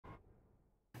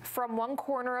From one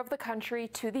corner of the country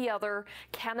to the other,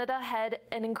 Canada had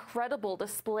an incredible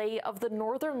display of the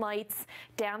northern lights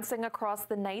dancing across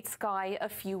the night sky a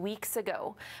few weeks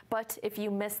ago. But if you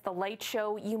missed the light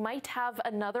show, you might have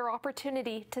another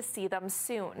opportunity to see them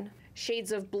soon.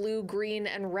 Shades of blue, green,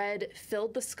 and red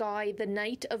filled the sky the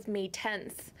night of May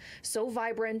 10th. So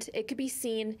vibrant, it could be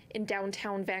seen in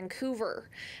downtown Vancouver,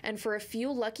 and for a few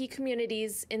lucky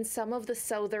communities in some of the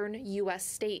southern U.S.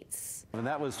 states. And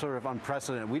that was sort of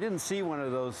unprecedented. We didn't see one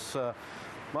of those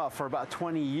well, for about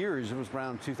 20 years. It was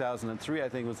around 2003, I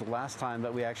think, was the last time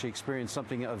that we actually experienced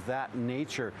something of that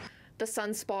nature. The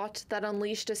sunspot that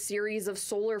unleashed a series of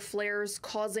solar flares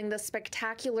causing the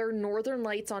spectacular northern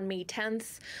lights on May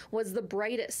 10th was the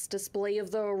brightest display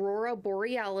of the aurora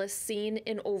borealis seen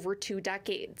in over 2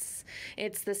 decades.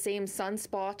 It's the same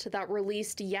sunspot that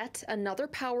released yet another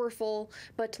powerful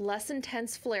but less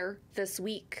intense flare this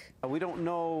week. We don't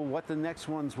know what the next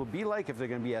ones will be like, if they're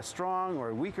going to be as strong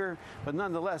or weaker, but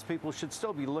nonetheless, people should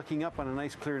still be looking up on a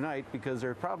nice clear night because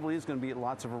there probably is going to be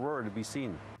lots of aurora to be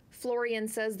seen. Florian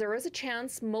says there is a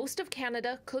chance most of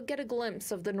Canada could get a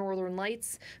glimpse of the northern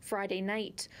lights Friday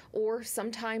night or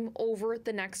sometime over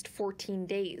the next 14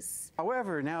 days.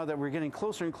 However, now that we're getting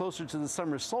closer and closer to the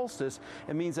summer solstice,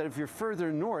 it means that if you're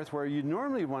further north where you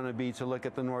normally want to be to look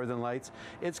at the northern lights,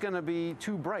 it's going to be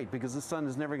too bright because the sun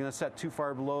is never going to set too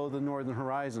far below the northern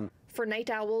horizon. For night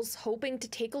owls hoping to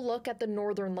take a look at the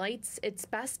northern lights, it's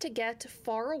best to get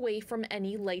far away from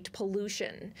any light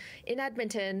pollution. In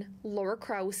Edmonton, Laura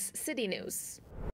Kraus, City News.